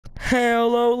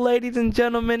Hello, ladies and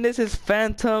gentlemen. This is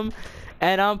Phantom,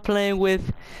 and I'm playing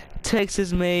with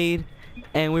Texas Made,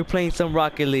 and we're playing some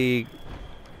Rocket League.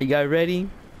 You guys ready?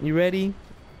 You ready?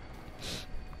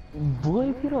 Boy,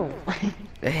 if you don't.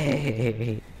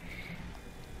 Hey.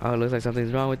 Oh, it looks like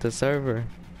something's wrong with the server.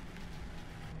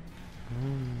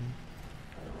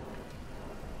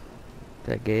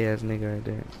 That gay ass nigga right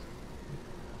there.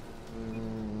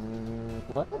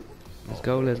 What? Let's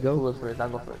go. Let's Who go. goes first? I'll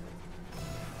go first.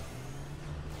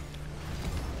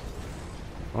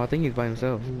 Oh, I think he's by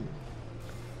himself.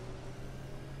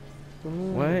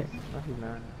 What? No, he's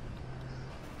not.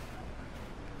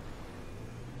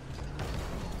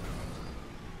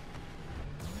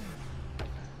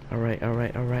 All right. All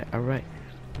right. All right. All right.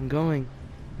 I'm going.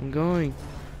 I'm going.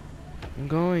 I'm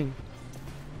going.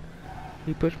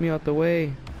 He pushed me out the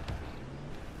way.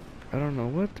 I don't know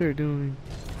what they're doing.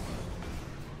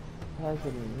 Pass it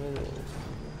in the middle.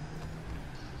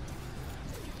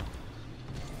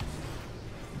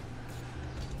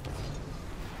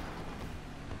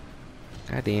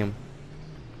 God damn.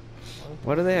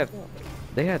 What do they have?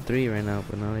 They had 3 right now,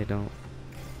 but no, they don't.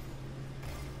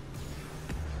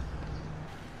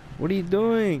 What are you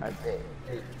doing? Right there.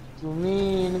 Hey, what you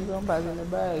mean? Nigga, I'm back in the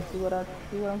bag. See what I'm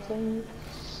saying?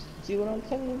 See what I'm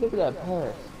saying? Look at that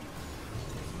pass.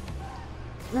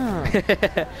 Nah.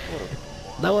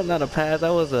 That was not a pass.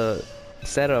 That was a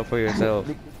setup for yourself.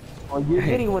 Oh, you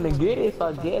really want to get it, so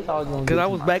I guess I was gonna. Cause I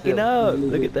was backing up.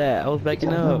 Look at that. I was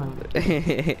backing up.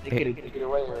 Take it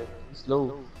away, man.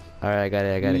 Slow. All right, I got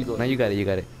it. I got it. Now you got it. You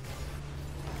got it.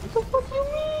 What the fuck you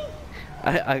mean?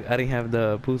 I didn't have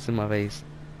the boost in my face.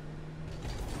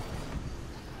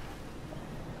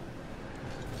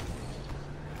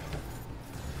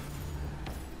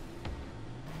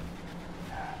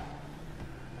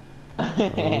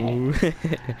 Ooh.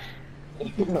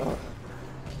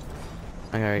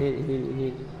 Alright. Hit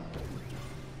it.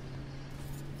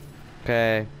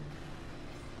 Okay.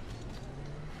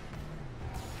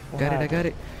 Got it. I What got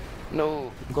it. No.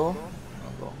 Go.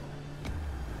 Go.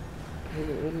 Hit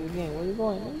it again. Where you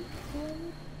going, man?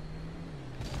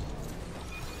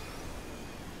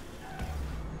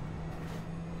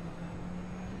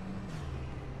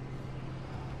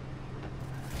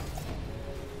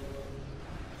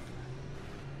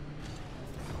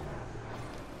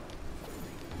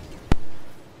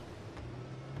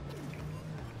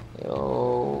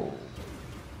 Yo.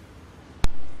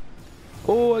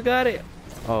 Oh, I got it.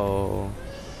 Oh.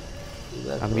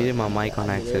 That's I muted my mic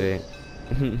on accident.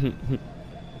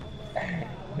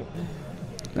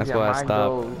 That's why I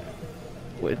stopped.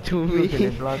 What you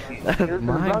mean? That's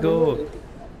my goal.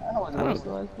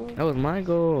 That was my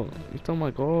goal. You stole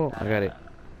my goal. I got it.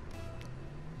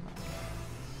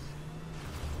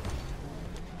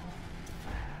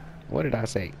 What did I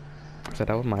say? I said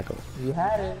that was my goal. You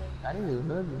had it. I didn't do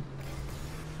nothing.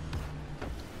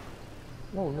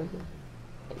 No, nigga.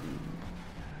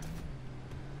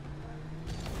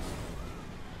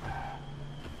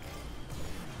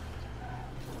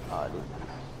 Oh, this.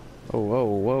 Oh, whoa,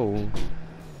 whoa.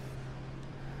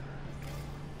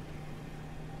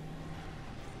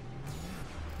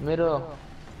 Middle.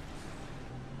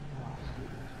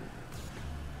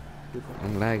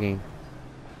 I'm lagging.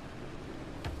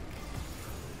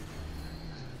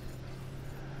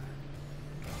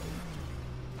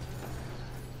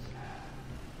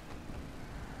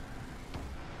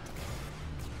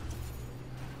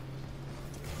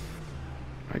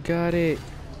 I got it.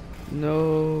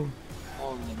 No.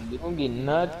 Oh, nigga, you don't get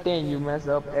nothing. You mess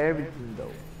up everything, though.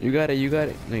 You got it. You got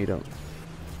it. No, you don't.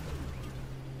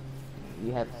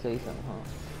 You have to say something, huh?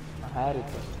 I had it,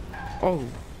 though. Oh.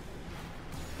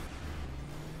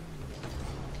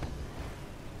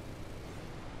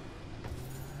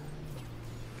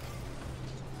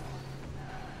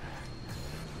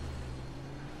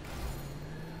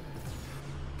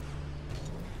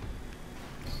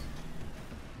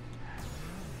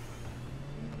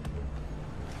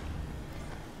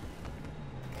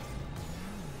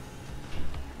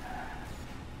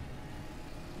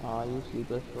 Oh, you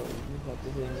sleep as well. You have to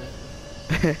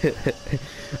hit me.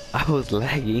 I was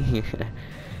lagging.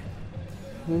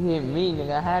 You hit me,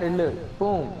 nigga. I had it, look.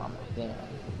 Boom. I'm like, damn.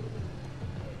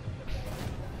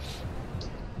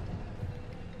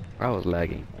 I was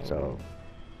lagging, so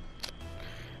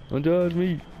don't judge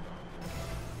me.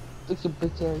 Fix your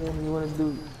bitch ass in. You wanna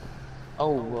do?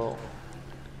 Oh, well.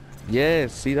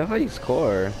 Yes, see, that's how you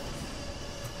score.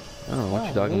 I don't know what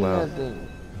you're talking about.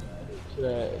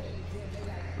 Trash.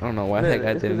 I don't know why that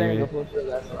guy didn't even.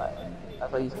 That's why.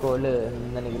 That's why you score little,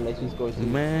 and then nigga let you score too.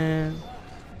 Man.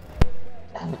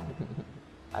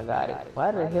 I got it.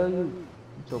 Why the hell you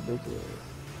your bitch ass?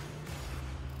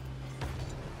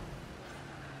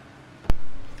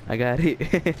 I got it.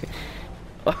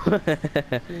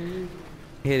 See?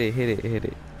 Hit it, hit it, hit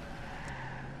it.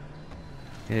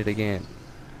 Hit it again.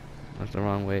 That's the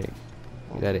wrong way.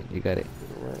 You got it, you got it.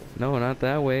 No, not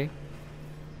that way.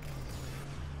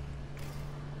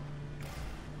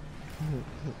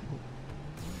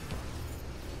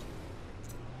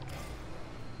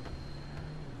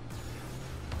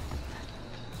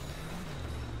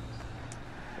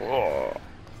 Oh.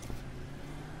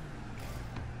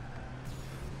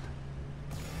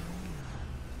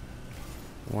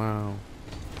 Wow.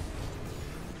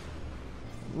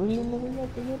 Really, nigga, you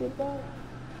have to hit it back?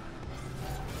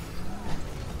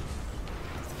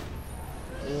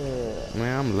 Yeah.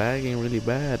 Man, I'm lagging really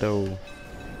bad though.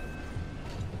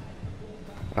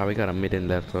 Oh, we got a mid and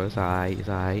left, so it's alright, it's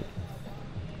alright.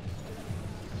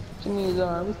 What you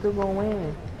mean, we still gonna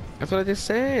win. That's what I just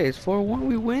said. It's 4-1,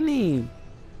 we winning.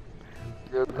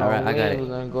 Still gonna Alright, I got win. it. We're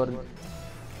gonna go to.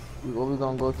 What we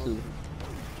gonna go to?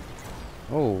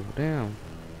 Oh, damn.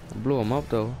 I blew him up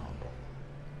though.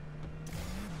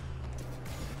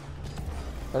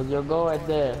 Cause your goal right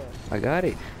there. I got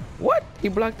it. What? He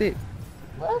blocked it.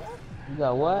 What? You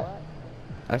got what?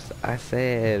 I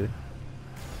said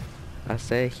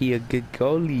he a good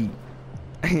goalie.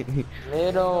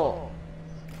 Little.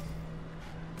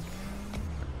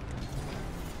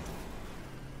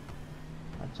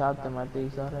 I chopped him. I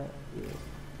think you saw that. Yeah.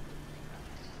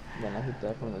 Then I hit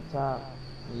that from the top.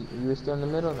 You were still in the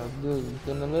middle. That's good. You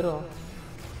still in the middle.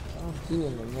 I don't see you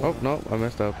in the middle. Oh no, I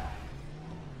messed up.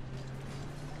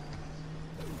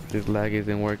 This lag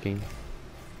isn't working.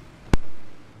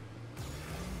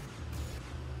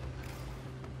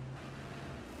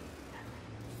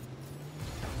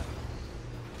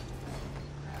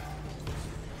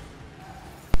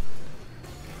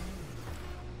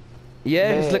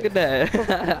 Yes, Man. look at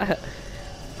that.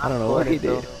 I don't know what he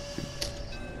did.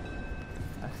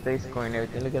 I stay scoring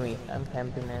everything. Look at me. I'm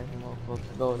camping as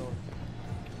motherfucker. Go.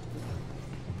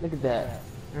 Look at that.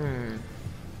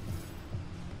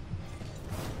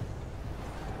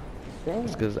 Damn.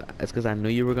 It's cause I knew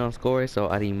you were gonna score it, so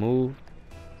I didn't move.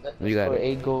 You got it.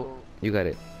 8 goal. You got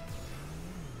it.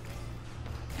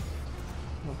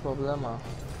 No problema.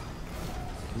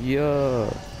 Yeah.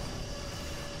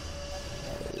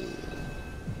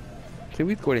 See,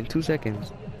 we scored in 2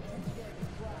 seconds.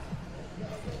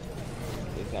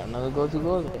 You got another goal to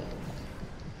go there.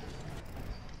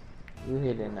 You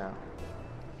hit it now.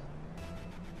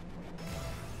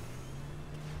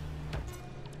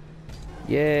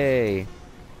 Yay.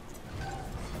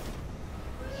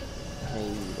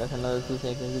 Hey, that's another 2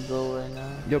 seconds to go right now.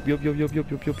 Yup.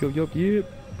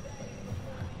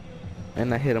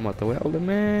 And I hit him out the way. Oh,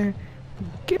 man.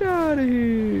 Get out of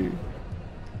here.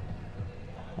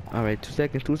 Alright, 2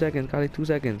 seconds, 2 seconds, Kali, 2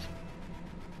 seconds.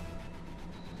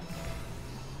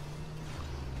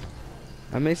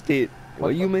 I missed it. Oh,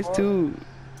 you missed too.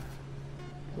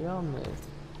 Y'all missed.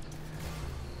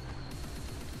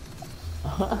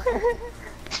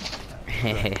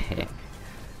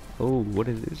 Oh, what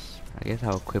is this? I guess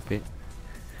I'll equip it.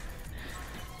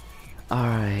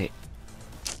 Alright.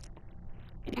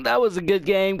 That was a good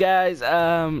game, guys.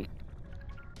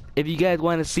 If you guys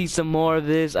want to see some more of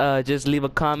this, just leave a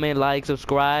comment, like,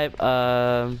 subscribe.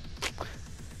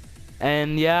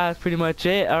 And yeah, that's pretty much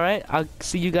it. Alright, I'll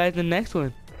see you guys in the next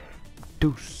one.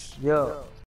 Deuce. Yo.